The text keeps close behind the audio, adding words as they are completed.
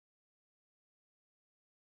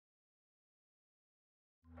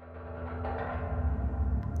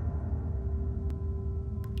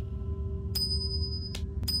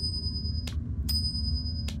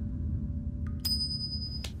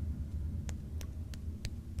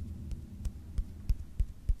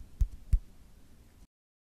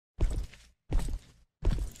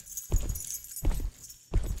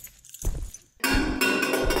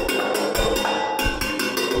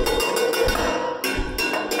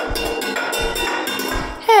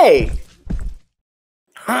Hey!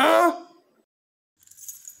 Huh?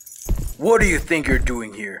 What do you think you're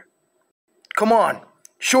doing here? Come on,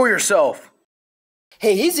 show yourself.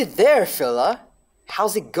 Hey, easy there, fella.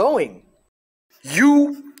 How's it going?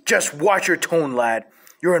 You just watch your tone, lad.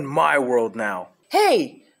 You're in my world now.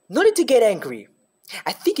 Hey, no need to get angry.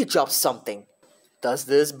 I think you dropped something. Does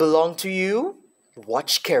this belong to you?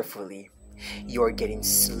 Watch carefully. You're getting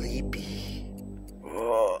sleepy.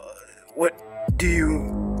 What do you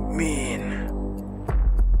mean?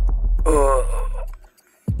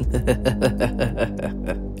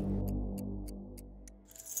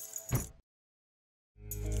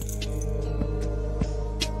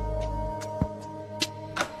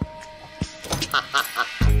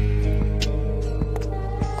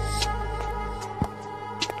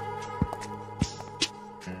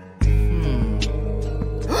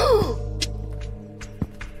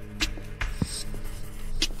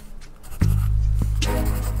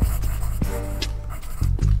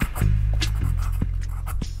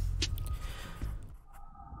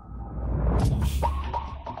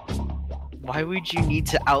 Why would you need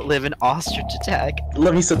to outlive an ostrich attack?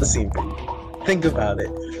 Let me set the scene for you. Think about it.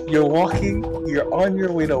 You're walking, you're on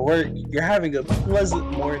your way to work, you're having a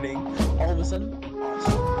pleasant morning, all of a sudden,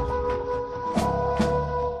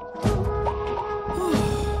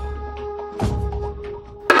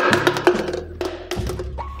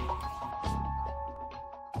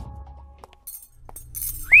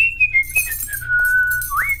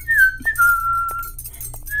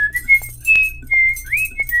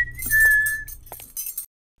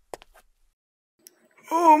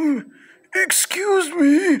 Excuse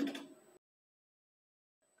me?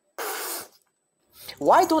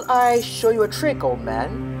 Why don't I show you a trick, old man?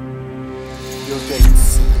 You're getting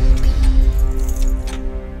sleepy.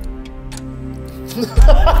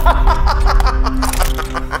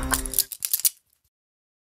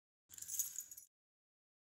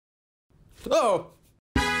 Oh,